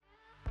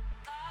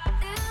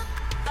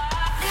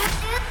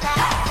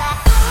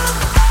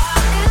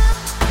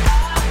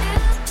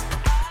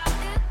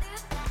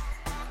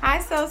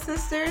Soul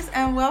Sisters,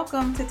 and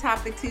welcome to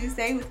Topic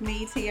Tuesday with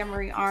me, Tia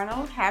Marie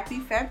Arnold. Happy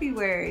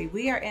February.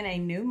 We are in a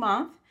new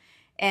month,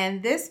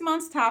 and this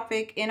month's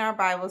topic in our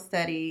Bible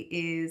study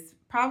is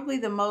probably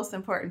the most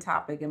important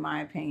topic, in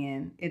my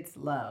opinion. It's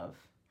love.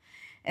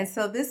 And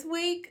so this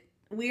week,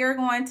 we are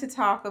going to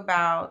talk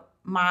about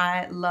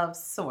my love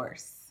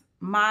source.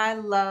 My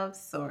love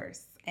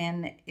source.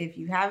 And if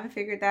you haven't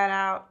figured that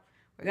out,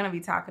 we're going to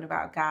be talking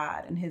about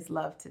God and his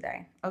love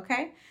today.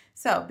 Okay?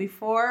 So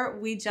before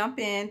we jump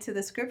into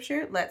the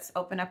scripture, let's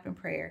open up in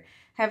prayer.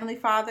 Heavenly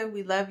Father,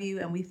 we love you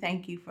and we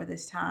thank you for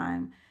this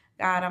time.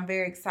 God, I'm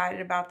very excited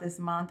about this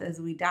month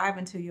as we dive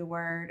into your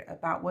word,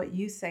 about what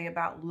you say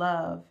about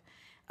love,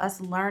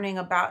 us learning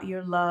about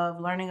your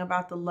love, learning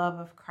about the love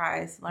of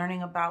Christ,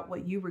 learning about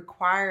what you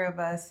require of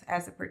us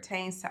as it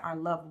pertains to our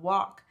love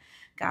walk,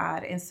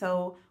 God. And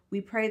so we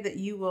pray that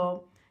you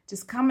will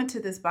just come into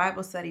this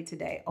Bible study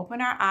today. Open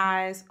our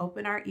eyes,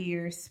 open our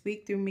ears,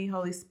 speak through me,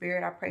 Holy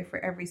Spirit. I pray for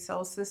every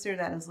soul sister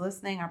that is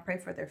listening. I pray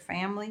for their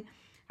family.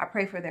 I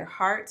pray for their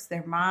hearts,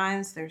 their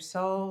minds, their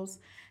souls.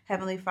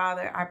 Heavenly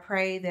Father, I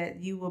pray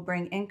that you will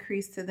bring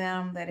increase to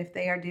them, that if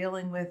they are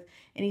dealing with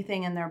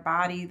anything in their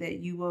body, that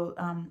you will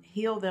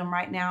heal them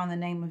right now in the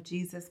name of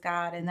Jesus,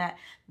 God, and that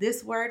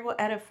this word will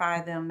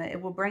edify them, that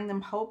it will bring them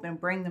hope and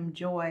bring them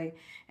joy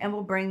and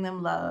will bring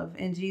them love.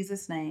 In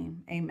Jesus'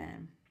 name,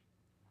 amen.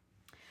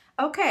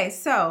 Okay,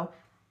 so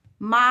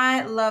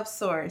my love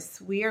source.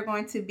 We are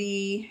going to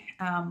be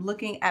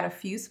looking at a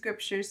few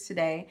scriptures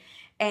today,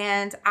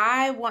 and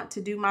I want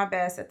to do my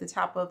best at the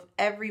top of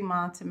every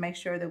month to make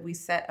sure that we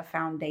set a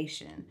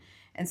foundation.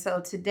 And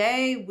so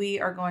today we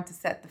are going to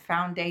set the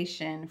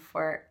foundation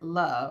for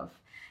love.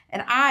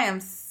 And I am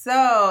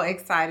so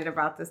excited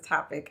about this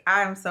topic.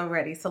 I am so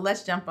ready. So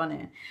let's jump on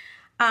in.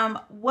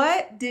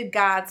 What did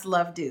God's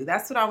love do?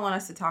 That's what I want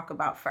us to talk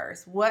about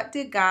first. What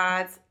did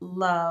God's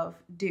love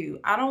do?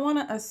 I don't want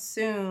to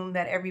assume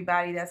that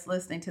everybody that's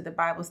listening to the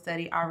Bible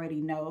study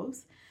already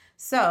knows.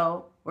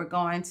 So we're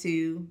going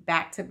to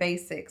back to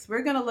basics.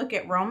 We're going to look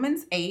at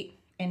Romans 8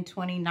 and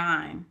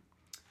 29.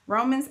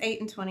 Romans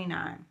 8 and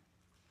 29.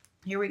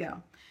 Here we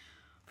go.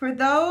 For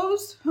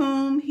those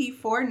whom he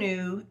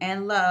foreknew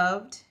and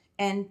loved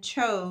and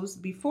chose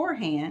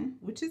beforehand,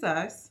 which is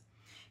us,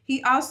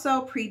 he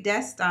also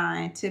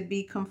predestined to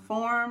be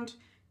conformed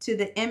to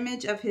the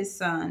image of his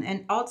Son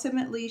and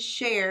ultimately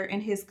share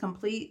in his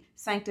complete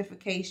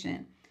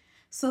sanctification,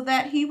 so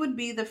that he would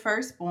be the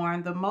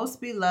firstborn, the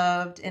most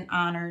beloved and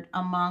honored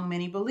among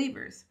many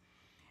believers.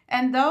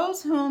 And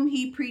those whom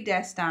he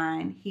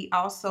predestined, he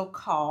also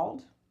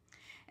called.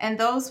 And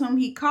those whom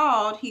he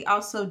called, he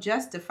also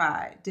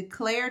justified,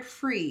 declared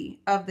free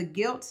of the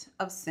guilt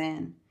of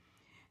sin.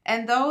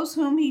 And those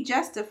whom he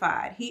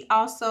justified, he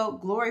also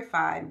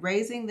glorified,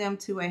 raising them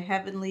to a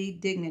heavenly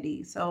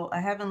dignity, so a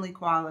heavenly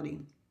quality.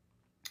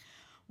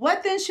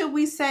 What then should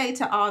we say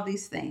to all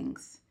these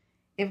things?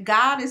 If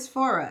God is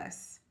for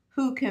us,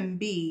 who can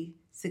be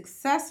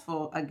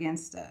successful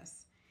against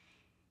us?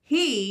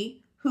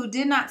 He who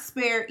did not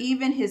spare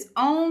even his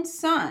own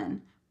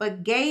Son,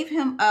 but gave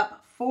him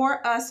up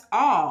for us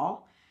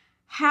all,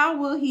 how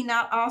will he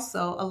not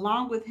also,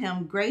 along with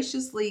him,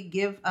 graciously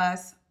give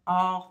us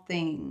all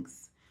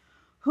things?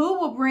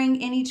 Who will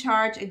bring any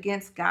charge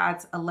against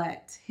God's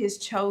elect, his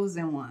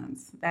chosen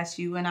ones? That's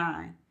you and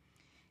I.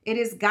 It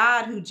is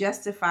God who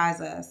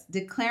justifies us,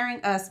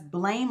 declaring us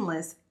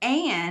blameless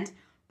and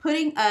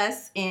putting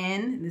us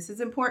in, this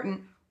is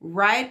important,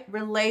 right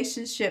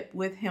relationship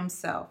with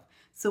himself.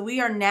 So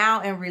we are now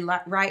in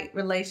right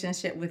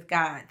relationship with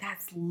God.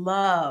 That's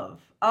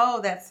love. Oh,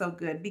 that's so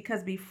good.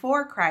 Because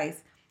before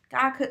Christ,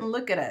 God couldn't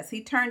look at us.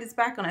 He turned his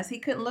back on us. He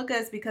couldn't look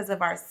at us because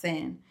of our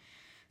sin.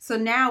 So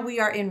now we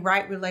are in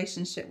right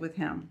relationship with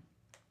him.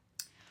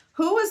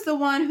 Who is the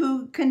one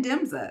who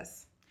condemns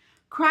us?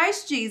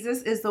 Christ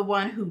Jesus is the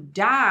one who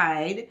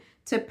died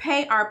to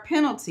pay our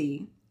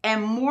penalty,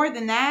 and more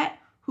than that,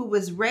 who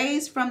was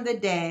raised from the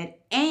dead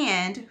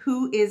and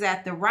who is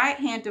at the right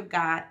hand of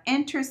God,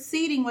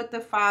 interceding with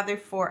the Father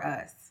for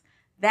us.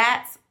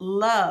 That's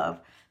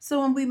love. So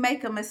when we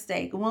make a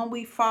mistake, when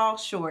we fall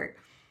short,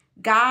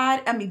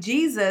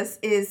 Jesus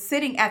is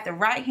sitting at the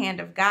right hand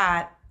of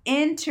God,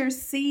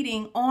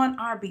 interceding on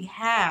our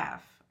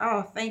behalf.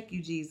 Oh, thank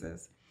you,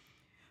 Jesus.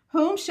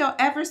 Whom shall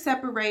ever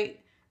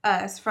separate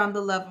us from the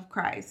love of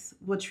Christ?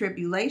 Will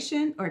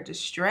tribulation or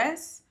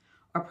distress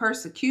or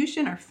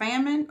persecution or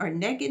famine or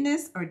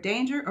nakedness or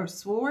danger or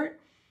sword?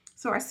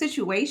 So our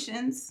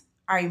situations,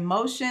 our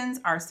emotions,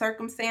 our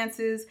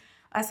circumstances,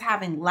 us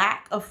having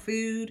lack of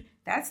food,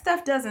 that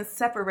stuff doesn't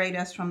separate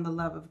us from the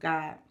love of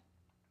God.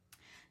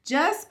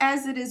 Just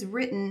as it is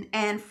written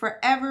and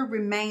forever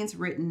remains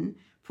written,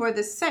 for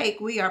the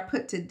sake we are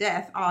put to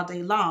death all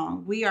day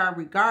long. We are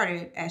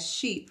regarded as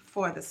sheep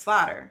for the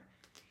slaughter.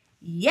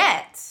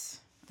 Yet,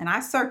 and I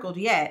circled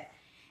yet,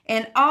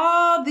 and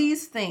all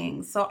these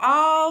things, so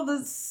all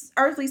the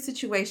earthly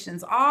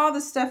situations, all the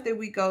stuff that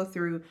we go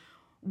through,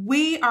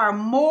 we are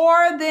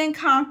more than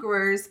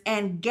conquerors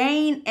and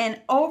gain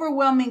an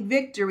overwhelming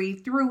victory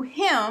through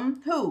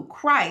him, who?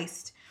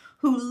 Christ,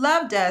 who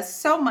loved us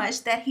so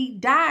much that he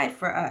died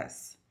for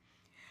us.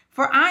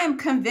 For I am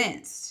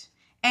convinced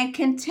and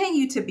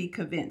continue to be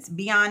convinced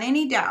beyond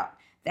any doubt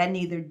that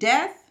neither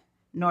death,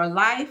 nor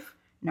life,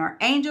 nor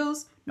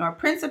angels, nor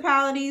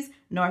principalities,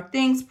 nor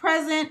things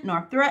present,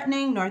 nor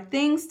threatening, nor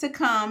things to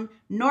come,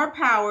 nor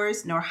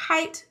powers, nor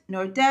height,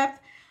 nor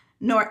depth,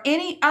 nor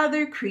any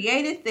other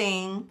created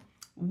thing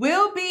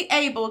will be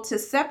able to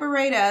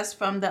separate us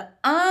from the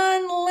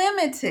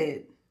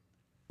unlimited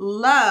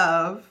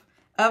love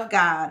of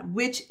God,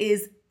 which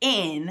is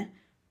in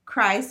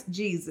Christ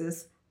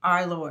Jesus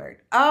our Lord.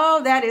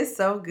 Oh, that is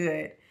so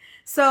good.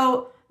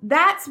 So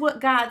that's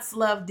what God's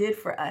love did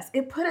for us.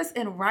 It put us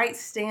in right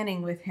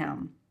standing with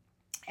him.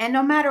 And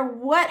no matter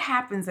what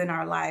happens in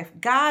our life,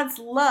 God's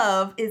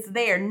love is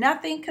there.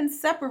 Nothing can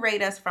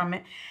separate us from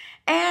it.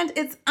 And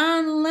it's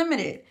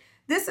unlimited.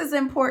 This is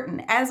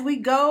important. As we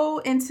go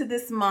into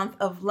this month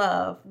of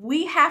love,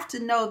 we have to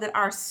know that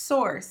our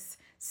source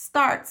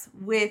starts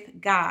with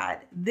God.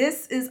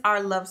 This is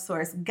our love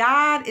source.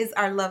 God is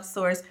our love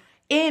source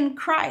in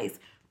Christ.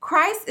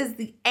 Christ is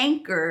the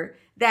anchor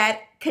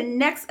that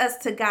connects us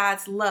to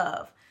God's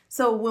love.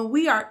 So when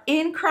we are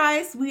in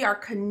Christ, we are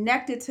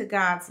connected to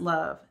God's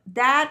love.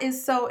 That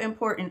is so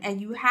important.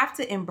 And you have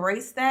to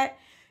embrace that.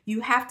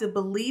 You have to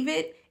believe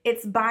it.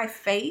 It's by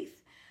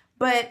faith.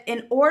 But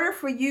in order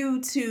for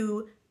you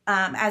to,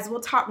 as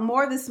we'll talk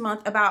more this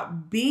month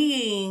about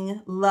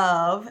being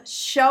love,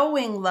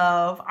 showing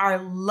love, our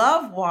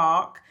love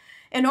walk,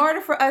 in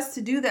order for us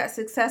to do that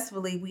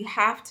successfully, we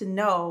have to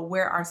know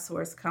where our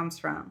source comes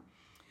from.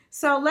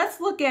 So let's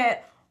look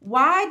at,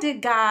 why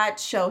did God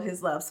show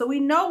his love? So we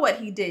know what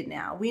he did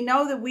now. We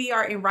know that we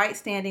are in right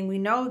standing. We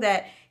know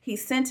that he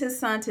sent his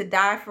son to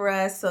die for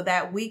us so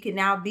that we can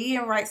now be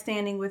in right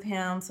standing with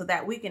him, so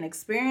that we can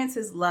experience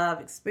his love,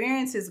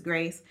 experience his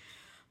grace.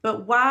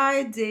 But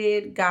why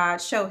did God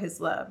show his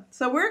love?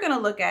 So we're going to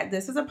look at,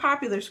 this is a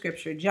popular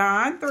scripture,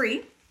 John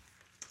 3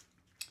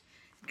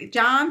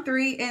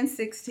 and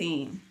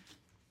 16.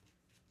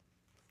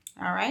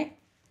 All right.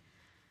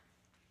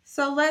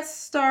 So let's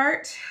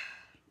start.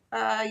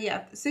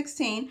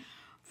 16.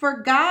 For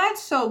God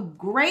so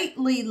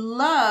greatly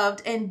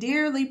loved and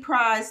dearly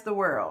prized the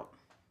world.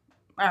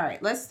 All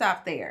right, let's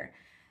stop there.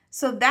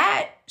 So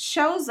that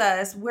shows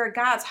us where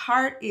God's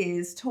heart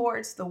is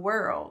towards the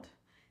world,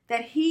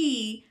 that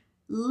he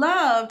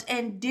loved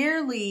and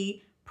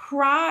dearly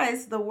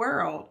prized the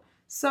world.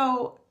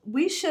 So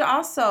we should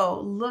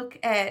also look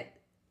at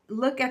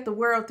the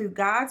world through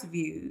God's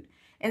view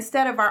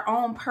instead of our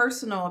own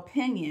personal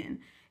opinion.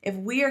 If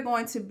we are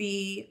going to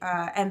be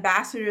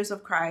ambassadors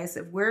of Christ,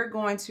 if we're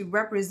going to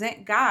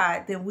represent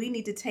God, then we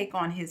need to take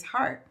on his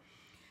heart.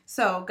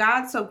 So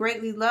God so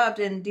greatly loved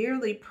and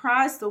dearly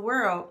prized the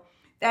world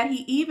that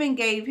he even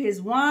gave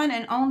his one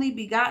and only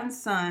begotten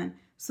son,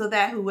 so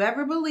that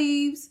whoever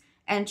believes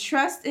and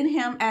trusts in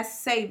him as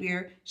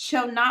Savior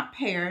shall not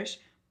perish,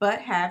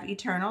 but have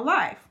eternal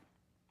life.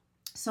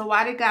 So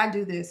why did God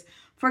do this?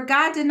 For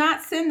God did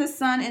not send the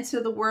Son into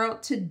the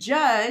world to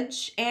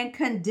judge and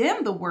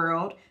condemn the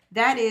world,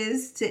 that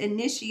is, to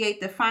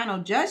initiate the final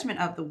judgment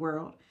of the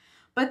world,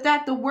 but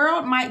that the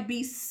world might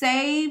be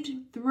saved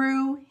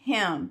through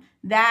him.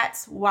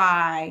 That's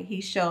why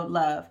he showed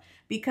love,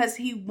 because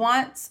he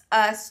wants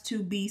us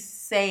to be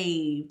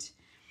saved.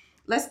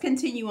 Let's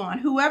continue on.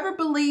 Whoever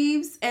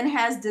believes and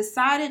has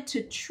decided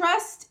to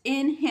trust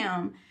in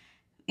him,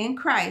 in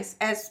Christ,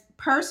 as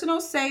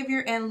personal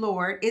Savior and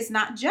Lord, is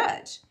not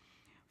judged.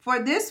 For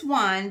this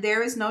one,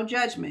 there is no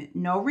judgment,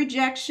 no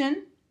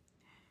rejection,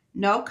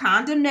 no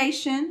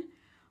condemnation,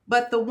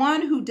 but the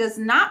one who does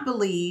not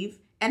believe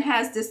and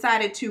has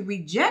decided to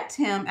reject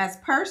him as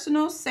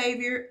personal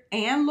Savior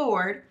and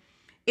Lord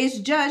is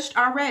judged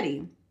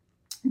already.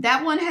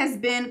 That one has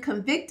been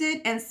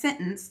convicted and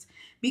sentenced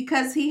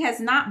because he has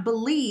not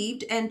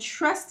believed and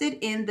trusted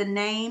in the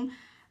name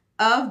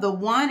of the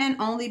one and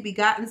only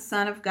begotten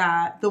Son of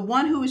God, the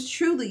one who is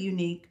truly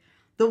unique,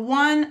 the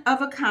one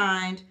of a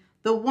kind,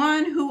 the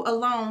one who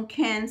alone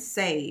can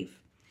save.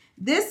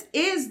 This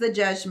is the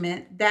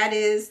judgment, that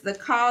is the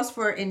cause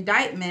for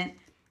indictment,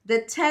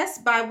 the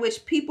test by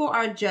which people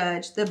are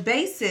judged, the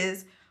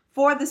basis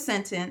for the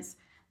sentence.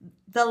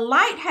 The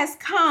light has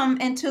come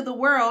into the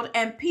world,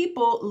 and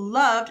people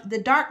loved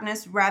the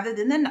darkness rather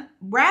than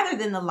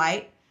the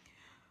light,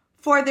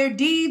 for their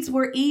deeds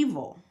were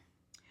evil.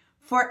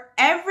 For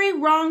every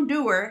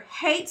wrongdoer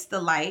hates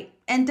the light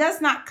and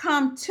does not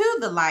come to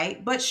the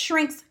light, but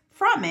shrinks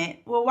from it.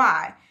 Well,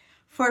 why?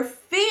 For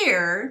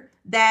fear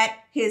that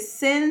his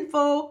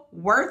sinful,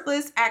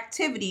 worthless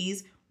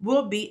activities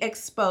will be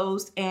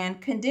exposed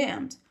and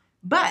condemned.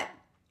 But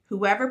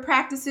whoever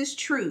practices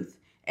truth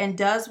and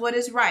does what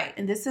is right,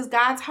 and this is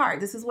God's heart,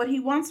 this is what he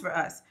wants for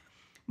us,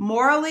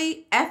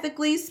 morally,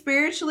 ethically,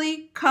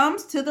 spiritually,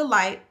 comes to the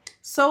light,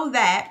 so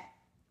that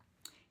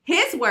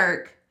his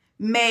work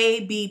may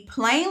be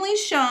plainly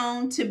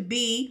shown to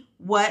be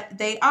what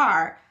they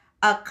are,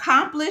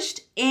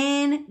 accomplished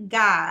in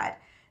God,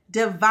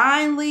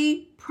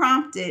 divinely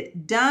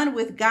prompted, done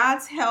with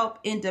God's help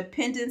in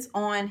dependence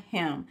on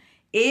him.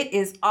 It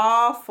is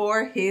all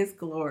for his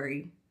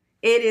glory.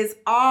 It is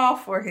all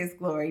for his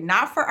glory,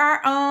 not for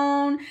our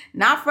own,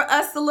 not for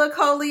us to look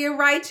holy and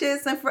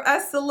righteous and for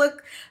us to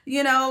look,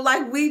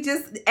 like we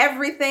just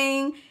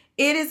everything.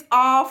 It is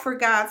all for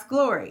God's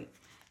glory.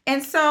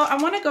 And so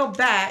I want to go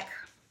back,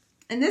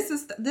 and this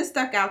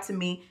stuck out to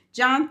me.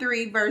 John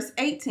 3, verse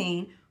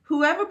 18,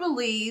 whoever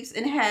believes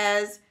and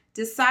has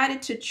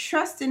decided to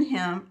trust in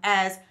him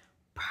as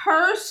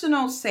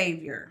personal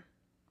Savior.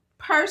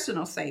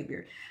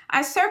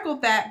 I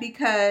circled that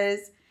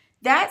because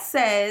that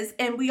says,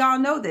 and we all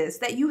know this,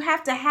 that you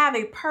have to have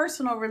a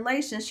personal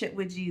relationship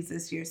with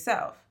Jesus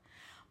yourself.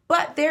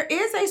 But there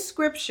is a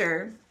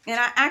scripture, and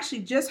I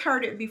actually just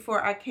heard it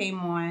before I came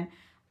on,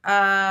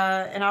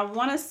 and I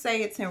want to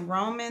say it's in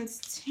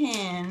Romans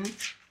 10.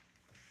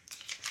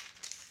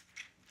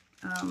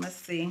 Let's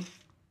see.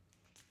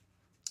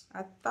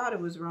 I thought it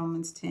was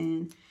Romans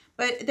 10.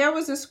 But there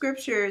was a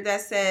scripture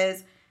that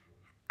says,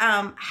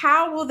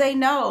 how will they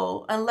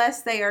know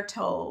unless they are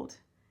told?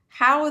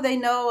 How will they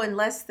know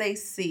unless they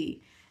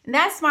see? And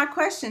that's my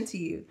question to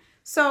you.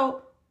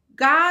 So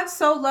God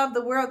so loved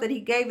the world that he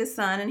gave his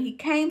son, and he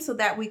came so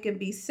that we can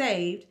be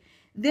saved.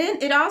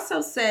 Then it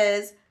also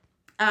says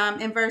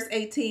in verse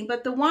 18,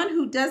 but the one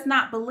who does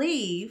not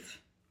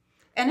believe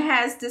and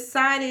has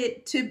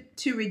decided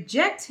to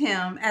reject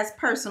him as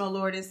personal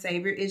Lord and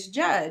Savior is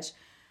judged.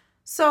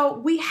 So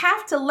we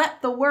have to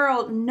let the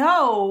world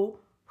know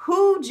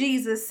who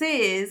Jesus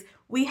is.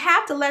 We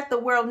have to let the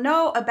world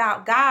know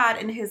about God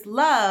and his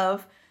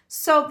love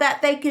so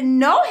that they can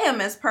know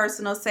him as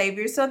personal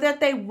Savior, so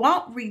that they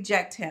won't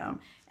reject him.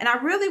 And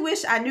I really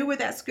wish I knew where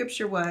that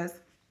scripture was.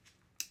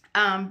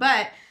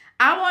 But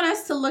I want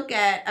us to look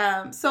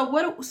at, so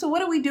what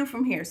do we do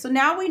from here? So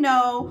now we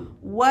know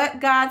what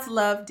God's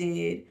love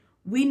did.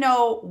 We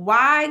know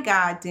why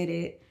God did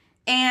it.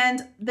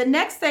 And the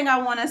next thing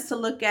I want us to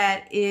look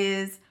at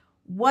is,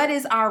 what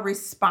is our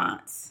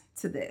response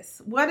to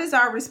this? What is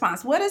our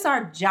response? What is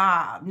our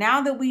job?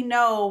 Now that we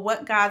know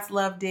what God's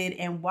love did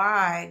and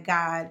why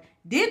God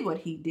did what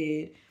he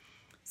did.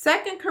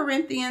 2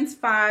 Corinthians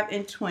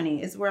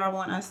 5:20 is where I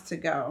want us to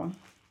go.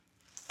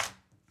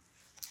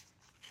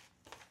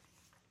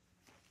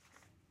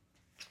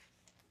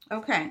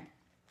 Okay,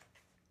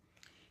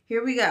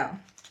 here we go.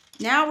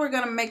 Now we're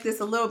going to make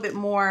this a little bit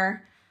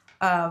more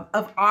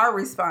of our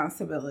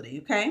responsibility,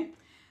 okay?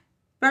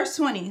 Verse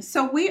 20,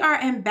 so we are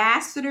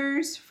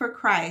ambassadors for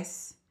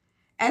Christ,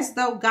 as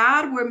though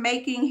God were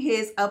making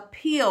his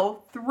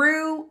appeal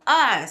through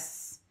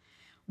us.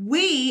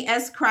 We,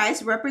 as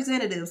Christ's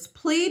representatives,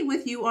 plead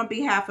with you on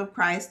behalf of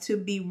Christ to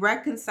be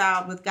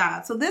reconciled with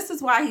God. So this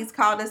is why he's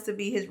called us to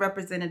be his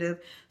representative,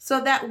 so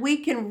that we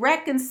can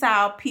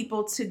reconcile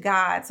people to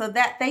God, so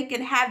that they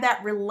can have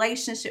that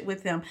relationship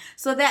with him,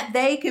 so that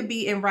they could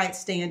be in right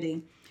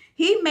standing.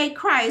 He made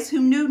Christ, who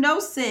knew no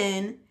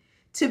sin,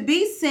 to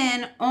be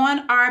sin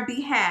on our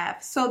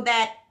behalf, so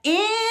that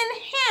in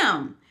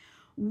him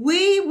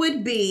we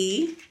would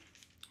be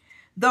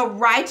the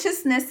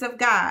righteousness of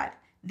God.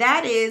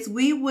 That is,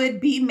 we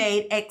would be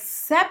made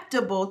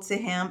acceptable to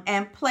him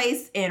and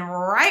placed in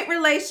right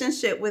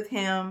relationship with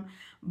him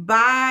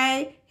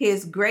by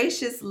his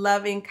gracious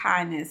loving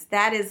kindness.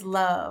 That is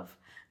love.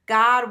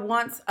 God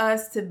wants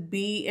us to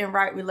be in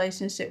right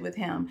relationship with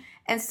him.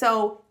 And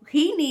so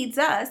he needs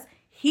us.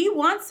 He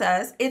wants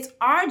us. It's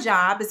our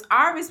job. It's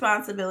our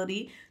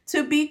responsibility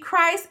to be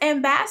Christ's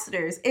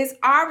ambassadors. It's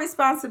our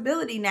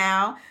responsibility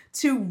now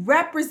to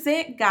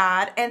represent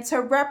God and to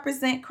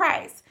represent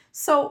Christ.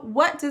 So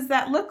what does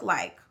that look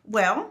like?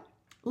 Well,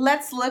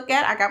 let's look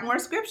at, I got more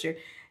scripture.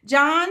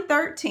 John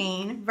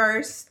 13,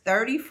 verse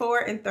 34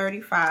 and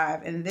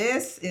 35. And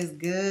this is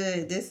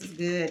good. This is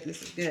good.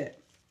 This is good.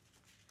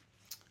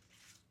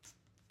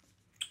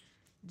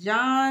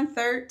 John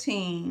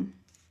 13,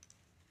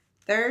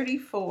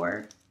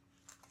 34.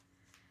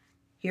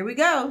 Here we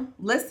go.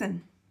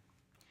 Listen.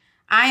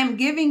 I am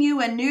giving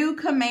you a new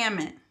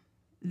commandment,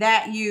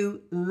 that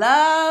you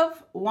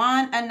love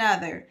one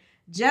another,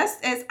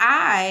 just as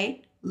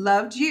I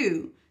loved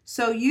you.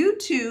 So you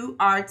too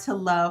are to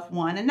love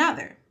one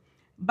another.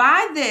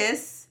 By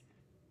this,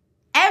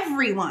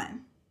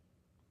 everyone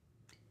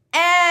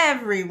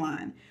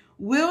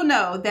will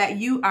know that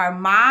you are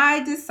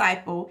my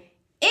disciple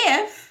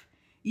if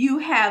you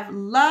have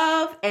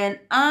love and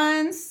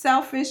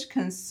unselfish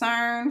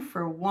concern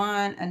for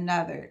one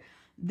another.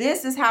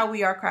 This is how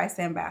we are Christ's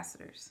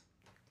ambassadors.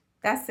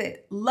 That's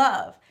it.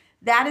 Love.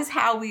 That is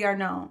how we are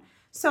known.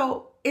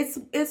 So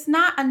it's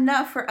not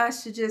enough for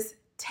us to just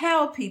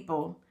tell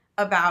people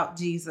about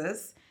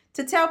Jesus,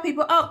 to tell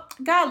people, oh,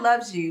 God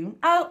loves you.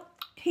 Oh,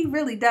 he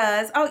really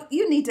does. Oh,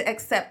 you need to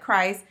accept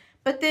Christ.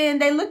 But then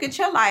they look at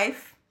your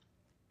life,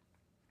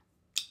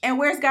 and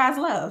where's God's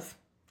love?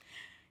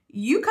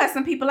 You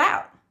cussing people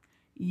out.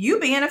 You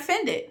being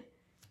offended.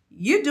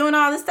 You doing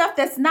all this stuff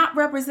that's not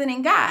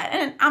representing God.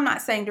 And I'm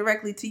not saying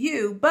directly to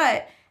you,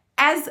 but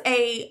as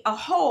a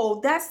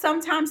whole, that's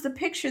sometimes the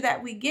picture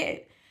that we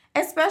get,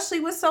 especially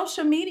with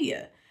social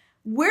media.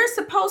 we're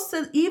supposed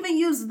to even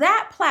use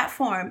that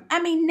platform. I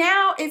mean,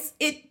 now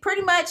it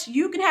pretty much,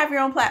 you can have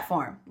your own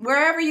platform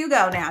wherever you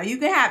go. Now you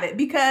can have it,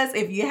 because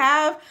if you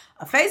have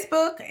a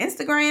Facebook,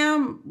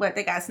 Instagram, what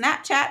they got,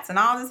 Snapchats and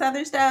all this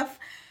other stuff,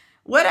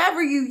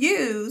 whatever you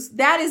use,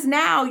 that is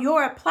now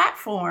your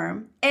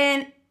platform.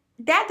 And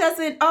that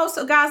doesn't, oh,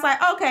 so God's like,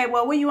 okay,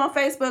 well, when you on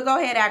Facebook, go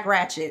ahead, act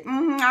ratchet.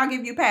 I'll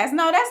give you a pass.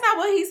 No, that's not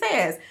what he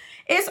says.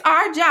 It's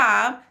our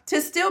job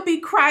to still be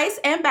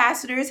Christ's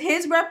ambassadors,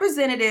 his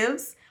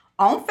representatives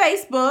on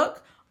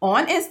Facebook,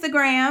 on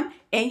Instagram,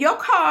 in your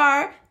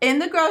car, in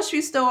the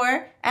grocery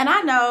store. And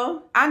I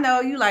know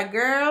you like,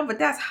 girl, but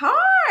that's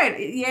hard.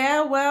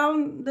 Yeah,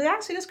 well,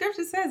 actually the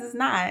scripture says it's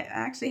not. I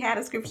actually had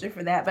a scripture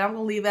for that, but I'm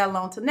going to leave that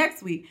alone till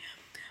next week.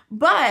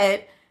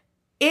 But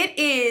it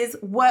is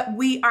what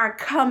we are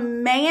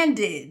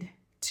commanded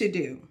to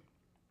do.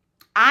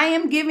 I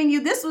am giving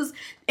you, this was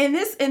in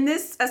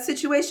this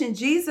situation,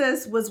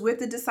 Jesus was with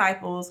the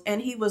disciples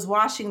and he was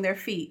washing their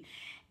feet.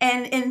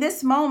 And in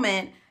this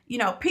moment,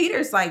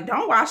 Peter's like,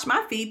 don't wash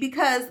my feet,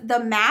 because the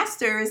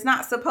master is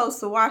not supposed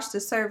to wash the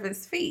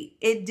servant's feet.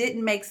 It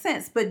didn't make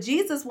sense. But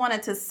Jesus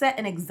wanted to set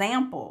an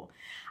example.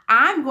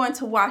 I'm going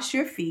to wash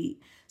your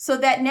feet, so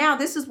that now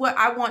this is what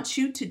I want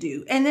you to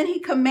do. And then he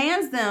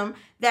commands them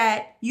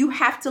that you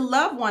have to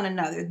love one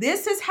another.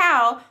 This is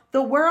how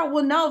the world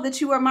will know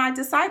that you are my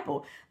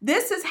disciple.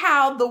 This is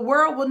how the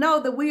world will know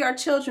that we are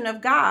children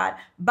of God,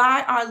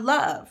 by our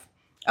love.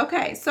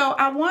 Okay, so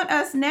I want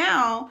us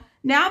now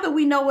that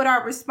we know what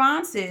our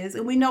response is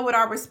and we know what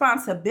our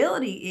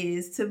responsibility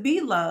is to be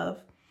love.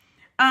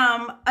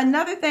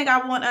 Another thing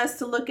I want us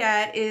to look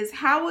at is,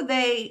 how will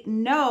they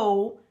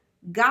know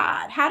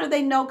God? How do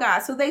they know God?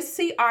 So they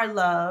see our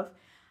love,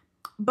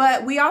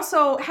 but we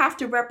also have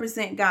to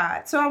represent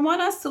God. So I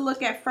want us to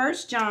look at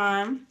 1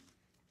 John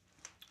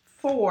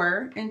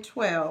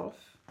 4:12.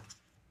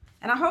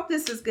 And I hope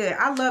this is good.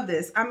 I love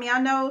this. I mean, I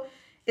know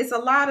it's a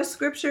lot of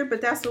scripture,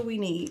 but that's what we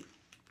need.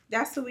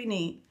 That's what we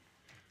need.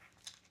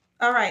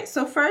 All right.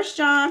 So 1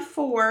 John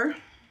 4,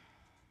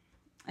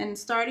 and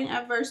starting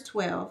at verse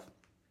 12.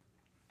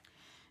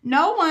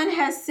 No one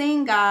has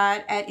seen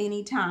God at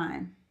any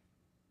time.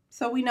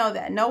 So we know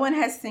that no one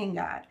has seen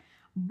God.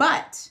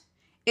 But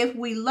if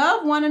we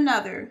love one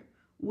another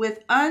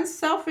with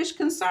unselfish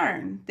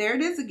concern, there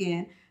it is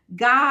again,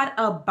 God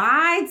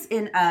abides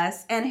in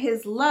us, and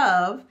his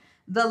love,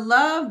 the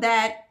love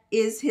that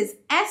is his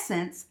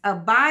essence,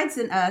 abides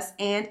in us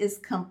and is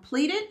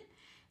completed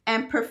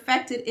and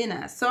perfected in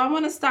us. So I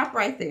want to stop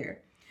right there.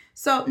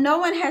 So no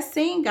one has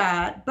seen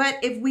God, but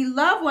if we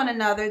love one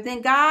another,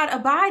 then God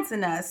abides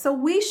in us. So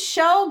we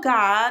show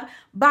God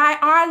by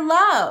our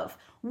love.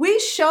 We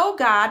show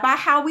God by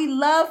how we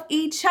love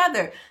each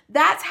other.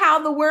 That's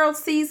how the world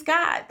sees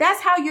God.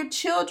 That's how your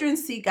children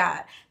see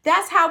God.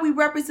 That's how we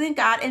represent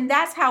God. And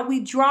that's how we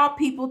draw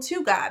people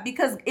to God,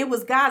 because it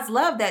was God's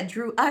love that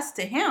drew us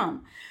to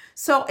him.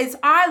 So it's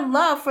our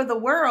love for the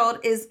world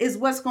is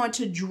what's going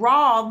to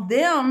draw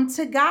them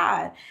to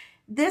God.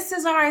 This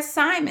is our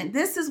assignment.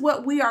 This is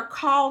what we are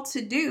called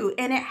to do.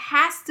 And it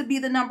has to be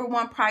the number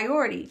one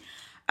priority.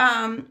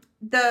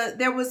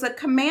 There was a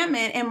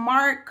commandment in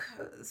Mark,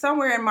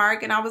 somewhere in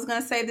Mark, and I was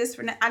going to say this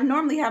I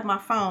normally have my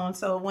phone.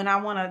 So when I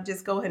want to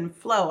just go ahead and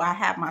flow, I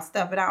have my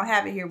stuff, but I don't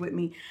have it here with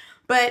me.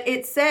 But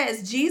it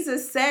says,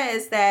 Jesus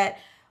says that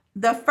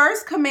the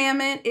first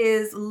commandment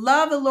is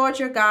love the Lord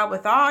your God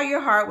with all your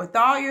heart, with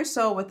all your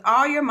soul, with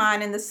all your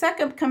mind. And the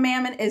second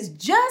commandment is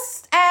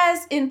just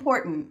as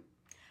important.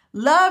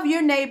 Love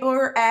your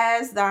neighbor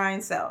as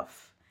thine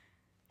self.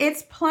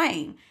 It's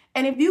plain.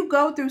 And if you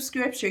go through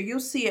scripture, you'll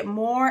see it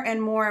more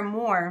and more and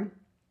more.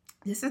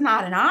 This is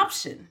not an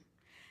option.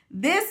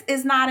 This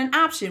is not an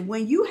option.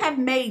 When you have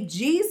made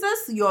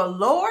Jesus your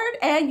Lord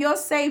and your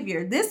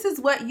Savior, this is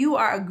what you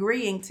are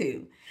agreeing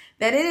to.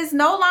 That it is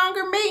no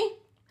longer me.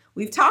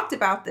 We've talked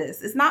about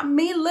this. It's not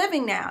me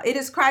living now. It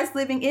is Christ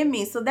living in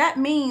me. So that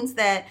means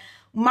that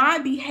my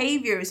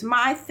behaviors,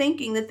 my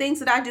thinking, the things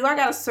that I do, I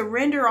got to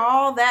surrender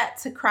all that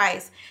to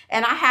Christ.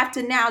 And I have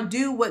to now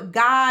do what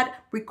God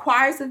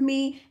requires of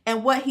me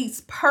and what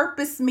he's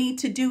purposed me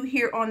to do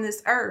here on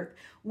this earth,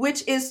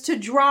 which is to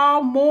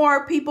draw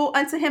more people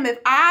unto him. If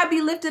I be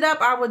lifted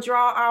up, I will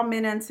draw all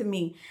men unto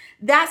me.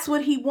 That's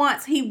what he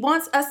wants. He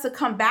wants us to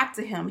come back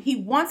to him. He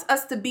wants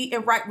us to be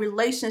in right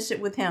relationship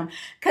with him,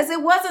 because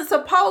it wasn't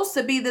supposed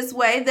to be this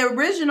way. The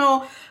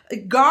original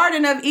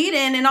Garden of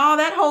Eden and all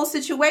that whole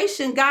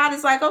situation, God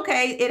is like,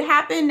 okay, it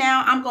happened.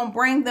 Now I'm going to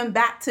bring them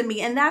back to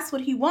me. And that's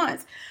what he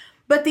wants.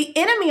 But the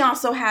enemy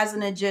also has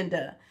an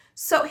agenda.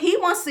 So he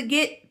wants to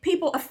get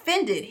people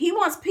offended. He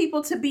wants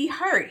people to be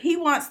hurt. He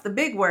wants the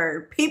big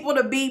word, people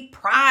to be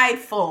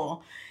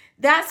prideful.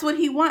 That's what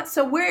he wants.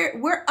 So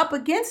we're up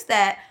against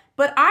that.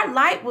 But our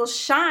light will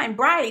shine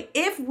bright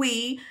if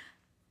we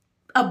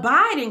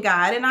abide in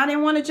God. And I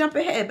didn't want to jump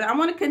ahead, but I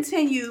want to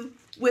continue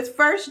with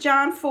 1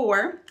 John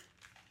 4.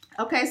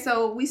 Okay,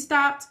 so we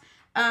stopped.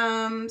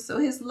 So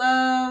his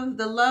love,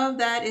 the love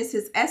that is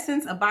his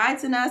essence,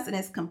 abides in us and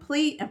is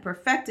complete and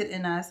perfected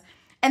in us.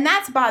 And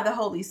that's by the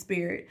Holy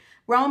Spirit.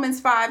 Romans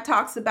 5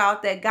 talks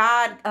about that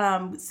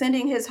God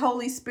sending his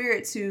Holy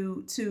Spirit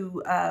to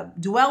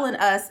dwell in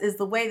us is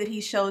the way that he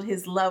showed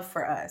his love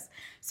for us.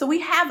 So we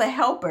have a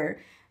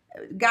helper.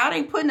 God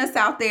ain't putting us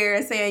out there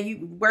and saying,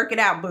 you work it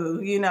out,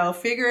 boo,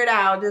 figure it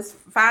out, just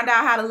find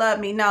out how to love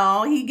me.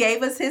 No, he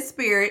gave us his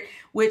spirit,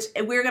 which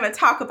we're going to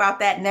talk about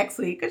that next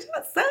week, because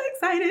I'm so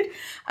excited,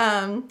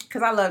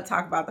 because I love to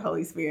talk about the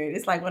Holy Spirit.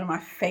 It's like one of my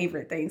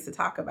favorite things to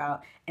talk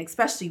about,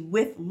 especially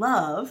with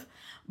love.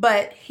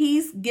 But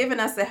he's given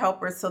us a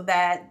helper so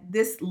that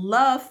this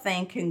love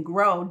thing can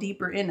grow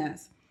deeper in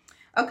us.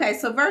 Okay,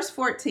 so verse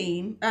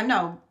 13.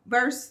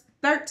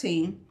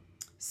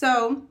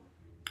 So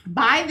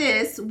by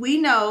this, we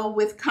know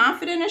with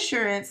confident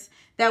assurance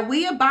that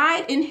we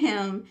abide in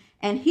him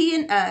and he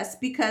in us,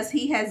 because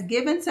he has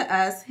given to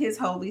us his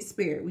Holy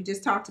Spirit. We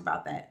just talked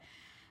about that.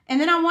 And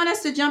then I want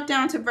us to jump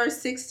down to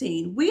verse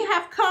 16. We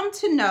have come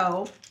to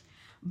know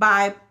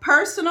by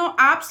personal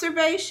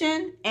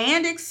observation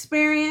and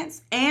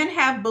experience, and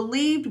have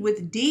believed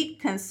with deep,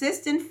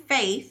 consistent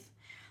faith,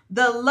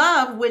 the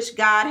love which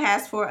God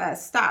has for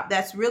us. Stop.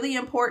 That's really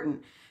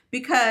important,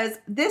 because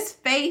this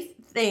faith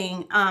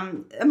thing,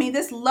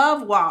 this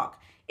love walk,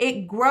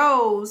 it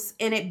grows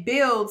and it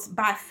builds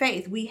by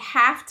faith. We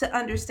have to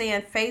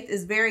understand faith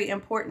is very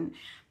important,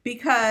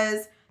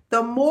 because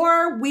the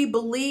more we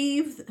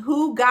believe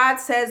who God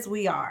says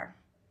we are,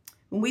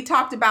 when we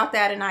talked about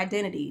that in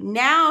identity,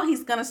 now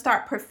he's going to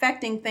start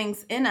perfecting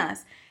things in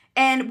us.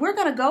 And we're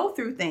going to go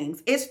through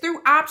things. It's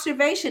through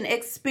observation,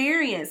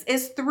 experience.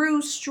 It's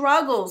through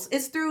struggles.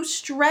 It's through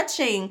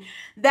stretching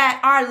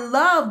that our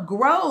love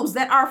grows,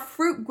 that our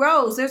fruit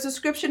grows. There's a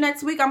scripture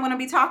next week I'm going to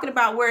be talking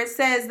about where it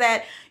says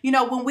that,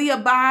 when we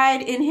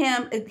abide in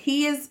him,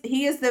 he is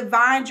the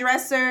vine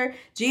dresser.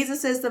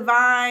 Jesus is the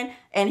vine,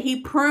 and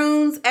he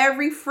prunes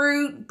every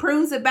fruit,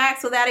 prunes it back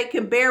so that it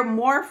can bear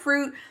more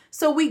fruit.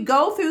 So we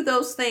go through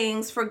those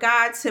things for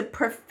God to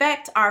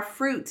perfect our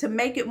fruit, to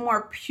make it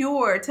more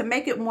pure, to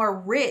make it more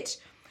rich.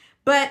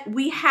 But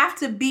we have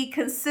to be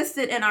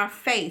consistent in our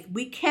faith.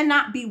 We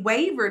cannot be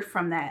wavered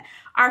from that.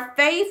 Our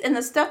faith and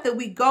the stuff that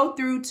we go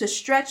through to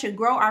stretch and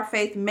grow our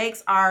faith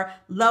makes our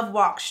love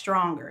walk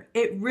stronger.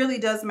 It really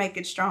does make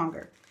it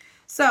stronger.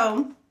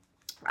 So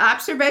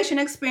observation,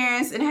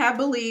 experience, and have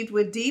believed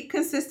with deep,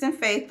 consistent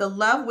faith the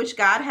love which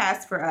God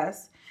has for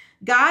us.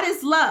 God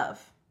is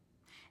love.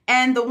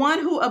 And the one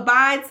who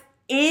abides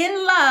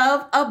in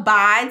love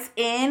abides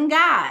in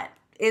God.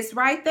 It's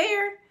right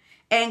there.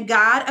 And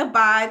God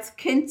abides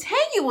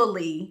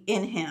continually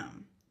in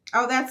him.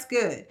 Oh, that's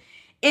good.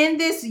 In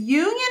this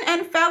union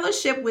and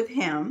fellowship with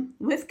him,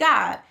 with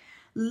God,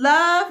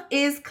 love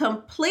is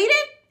completed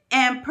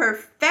and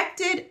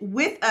perfected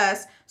with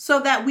us, so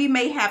that we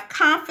may have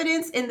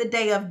confidence in the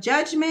day of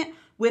judgment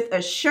with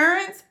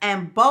assurance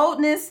and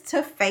boldness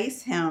to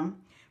face him.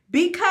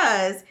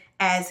 Because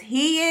as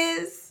he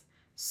is,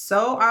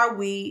 so are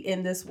we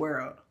in this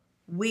world.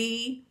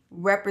 We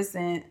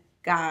represent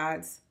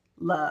God's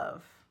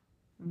love.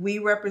 We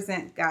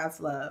represent God's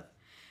love.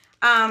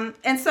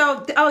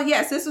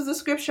 This was a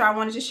scripture I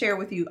wanted to share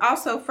with you.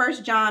 Also,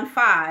 1 John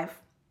 5,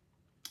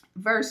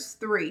 verse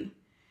 3.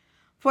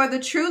 For the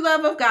true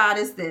love of God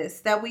is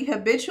this, that we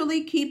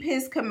habitually keep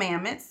his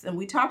commandments, and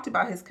we talked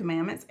about his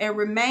commandments, and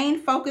remain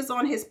focused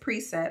on his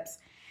precepts.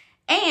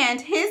 And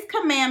his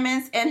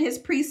commandments and his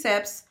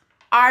precepts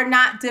are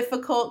not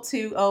difficult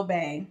to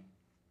obey.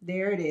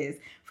 There it is.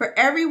 For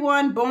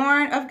everyone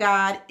born of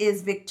God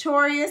is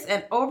victorious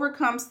and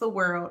overcomes the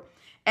world.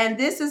 And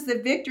this is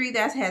the victory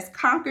that has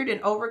conquered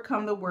and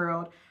overcome the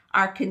world.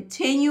 Our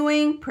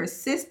continuing,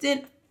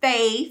 persistent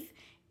faith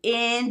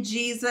in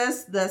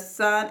Jesus, the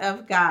Son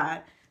of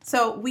God.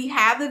 So we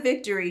have the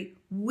victory.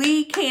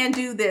 We can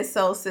do this,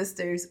 soul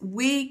sisters.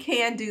 We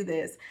can do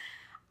this.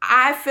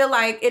 I feel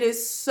like it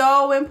is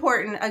so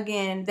important,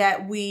 again,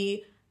 that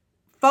we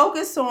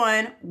focus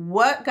on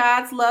what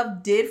God's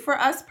love did for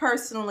us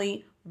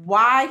personally,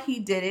 why he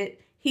did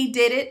it. He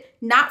did it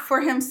not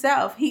for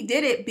himself. He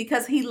did it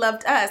because he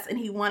loved us and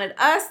he wanted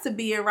us to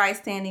be in right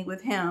standing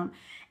with him.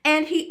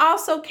 And he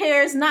also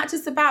cares not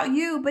just about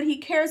you, but he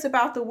cares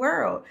about the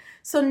world.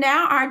 So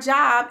now our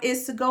job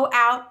is to go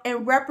out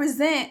and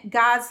represent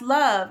God's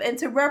love and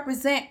to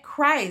represent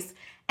Christ,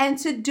 and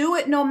to do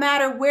it no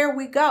matter where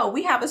we go.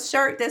 We have a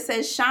shirt that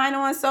says "Shine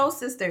On, Soul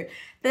Sister."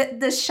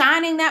 The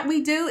shining that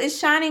we do is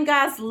shining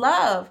God's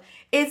love.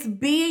 It's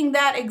being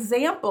that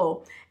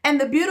example. And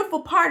the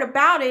beautiful part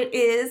about it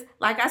is,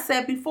 like I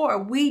said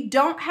before, we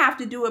don't have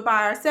to do it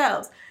by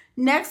ourselves.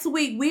 Next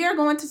week, we are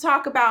going to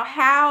talk about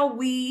how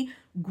we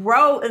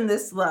grow in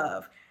this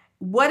love.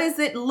 What does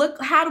it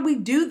look? How do we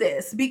do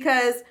this?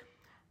 Because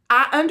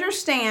I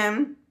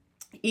understand,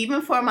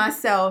 even for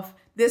myself,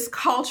 this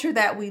culture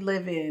that we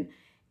live in,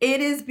 it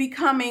is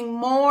becoming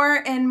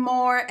more and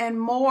more and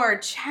more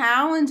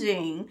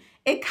challenging.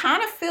 It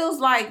kind of feels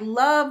like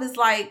love is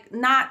like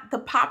not the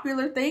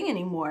popular thing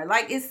anymore.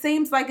 Like it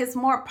seems like it's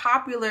more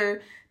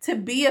popular to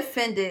be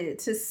offended,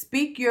 to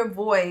speak your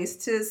voice,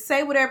 to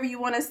say whatever you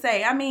want to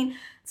say. I mean,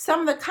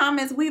 some of the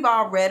comments, we've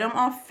all read them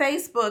on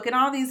Facebook and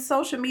all these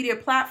social media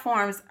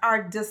platforms,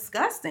 are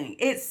disgusting.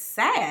 It's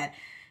sad.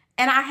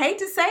 And I hate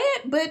to say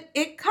it, but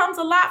it comes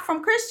a lot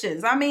from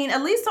Christians. I mean,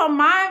 at least on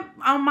my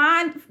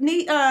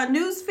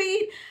news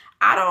feed,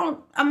 a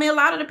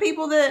lot of the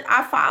people that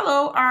I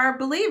follow are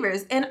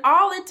believers. And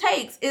all it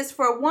takes is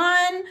for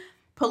one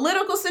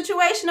political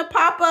situation to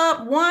pop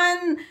up,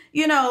 one,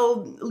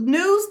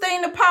 news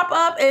thing to pop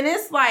up, and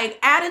it's like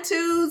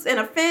attitudes and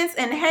offense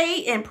and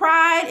hate and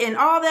pride and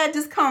all that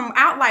just come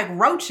out like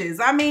roaches.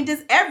 I mean,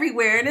 just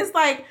everywhere. And it's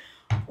like,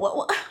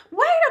 well,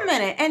 wait a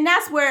minute. And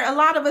that's where a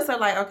lot of us are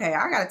like, okay,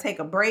 I got to take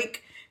a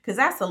break, because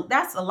that's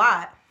a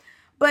lot.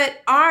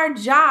 But our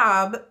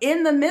job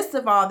in the midst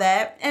of all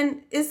that,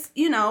 and it's,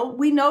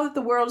 we know that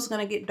the world is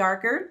going to get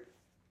darker.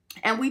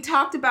 And we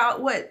talked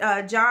about what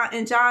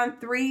John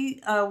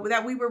 3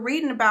 that we were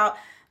reading about.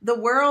 The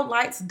world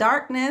likes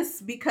darkness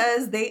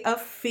because they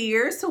of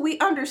fear. So we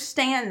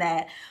understand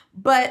that.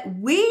 But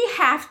we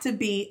have to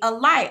be a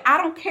light. I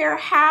don't care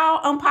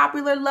how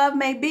unpopular love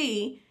may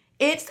be.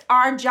 It's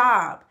our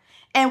job.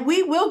 And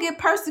we will get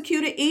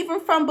persecuted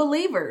even from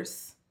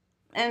believers.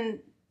 And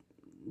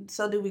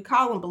so do we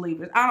call them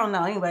believers? I don't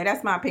know. Anyway,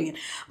 that's my opinion.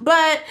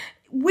 But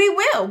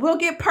we'll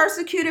get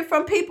persecuted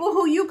from people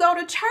who you go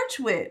to church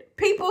with,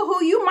 people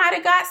who you might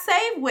have got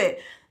saved with.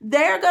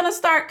 They're going to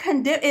start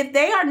if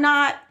they are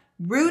not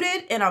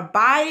rooted and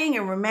abiding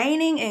and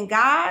remaining in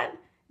God,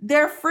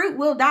 their fruit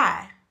will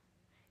die.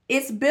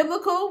 It's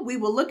biblical. We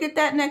will look at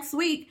that next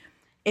week.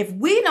 If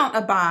we don't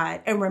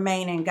abide and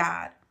remain in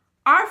God,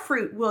 our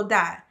fruit will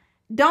die.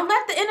 Don't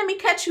let the enemy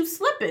catch you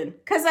slipping,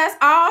 because that's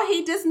all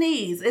he just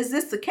needs, is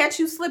just to catch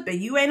you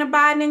slipping. You ain't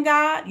abiding in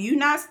God. You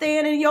not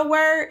staying in your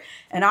word.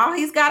 And all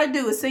he's got to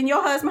do is send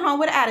your husband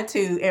home with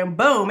attitude, and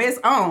boom, it's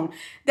on.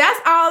 That's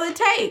all it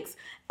takes.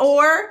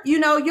 Or,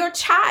 your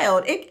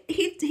child,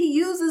 he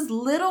uses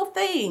little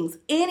things,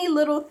 any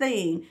little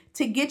thing,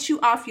 to get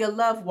you off your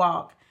love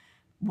walk.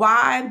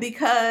 Why?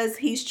 Because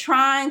he's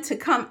trying to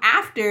come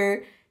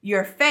after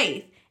your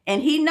faith.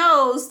 And he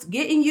knows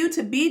getting you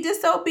to be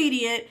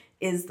disobedient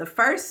is the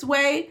first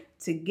way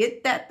to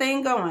get that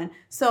thing going.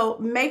 So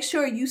make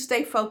sure you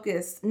stay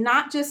focused,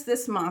 not just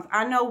this month.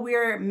 I know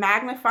we're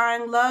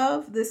magnifying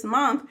love this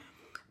month,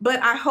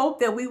 but I hope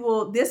that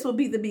this will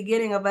be the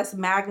beginning of us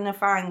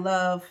magnifying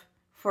love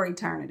for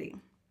eternity,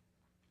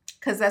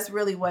 because that's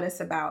really what it's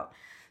about.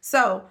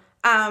 So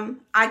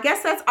I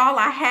guess that's all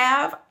I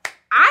have.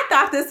 I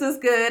thought this was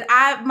good.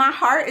 My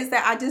heart is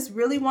that I just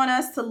really want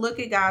us to look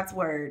at God's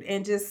word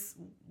and just,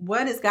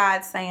 what is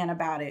God saying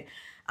about it?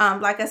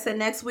 Like I said,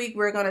 next week,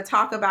 we're going to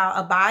talk about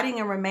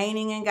abiding and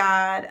remaining in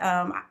God.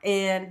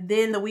 And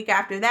then the week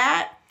after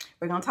that,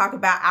 we're going to talk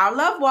about our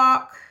love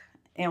walk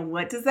and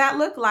what does that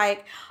look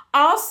like.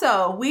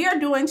 Also, we are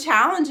doing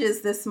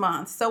challenges this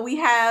month. So we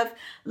have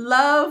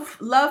love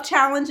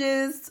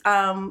challenges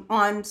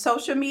on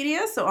social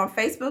media. So on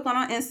Facebook and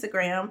on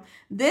Instagram.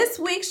 This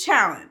week's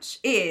challenge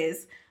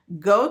is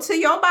go to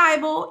your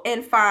Bible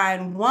and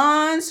find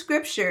one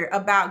scripture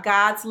about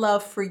God's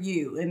love for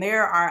you. And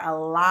there are a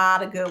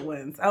lot of good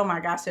ones. Oh my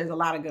gosh, there's a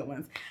lot of good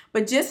ones.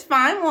 But just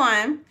find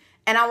one,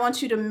 and I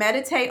want you to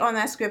meditate on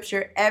that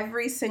scripture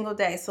every single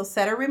day. So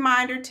set a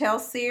reminder, tell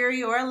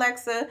Siri or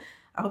Alexa,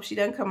 I hope she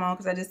doesn't come on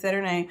because I just said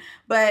her name,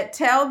 but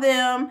tell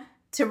them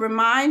to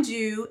remind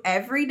you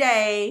every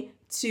day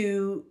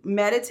to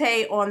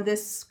meditate on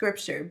this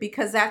scripture,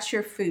 because that's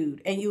your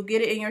food and you'll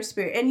get it in your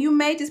spirit. And you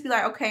may just be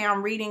like, okay,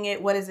 I'm reading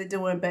it. What is it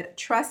doing? But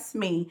trust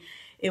me,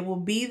 it will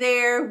be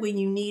there when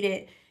you need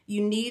it.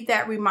 You need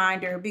that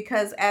reminder,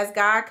 because as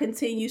God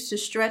continues to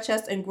stretch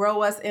us and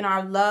grow us in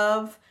our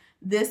love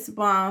this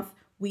month,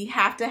 we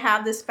have to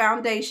have this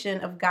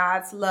foundation of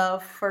God's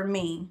love for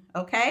me.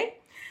 Okay.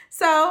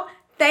 So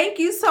thank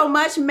you so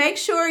much. Make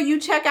sure you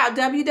check out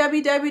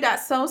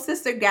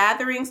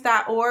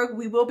www.soulsistergatherings.org.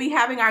 We will be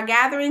having our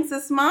gatherings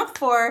this month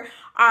for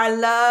our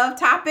love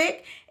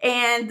topic,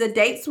 and the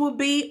dates will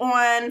be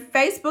on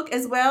Facebook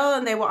as well,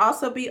 and they will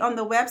also be on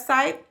the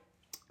website.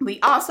 We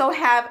also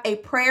have a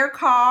prayer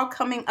call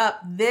coming up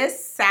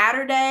this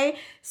Saturday,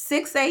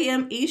 6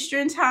 a.m.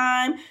 Eastern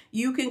time.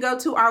 You can go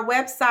to our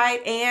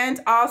website and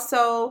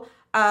also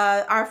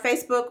our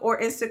Facebook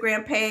or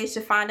Instagram page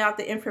to find out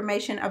the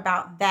information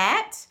about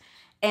that.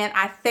 And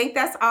I think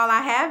that's all I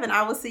have, and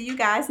I will see you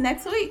guys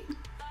next week.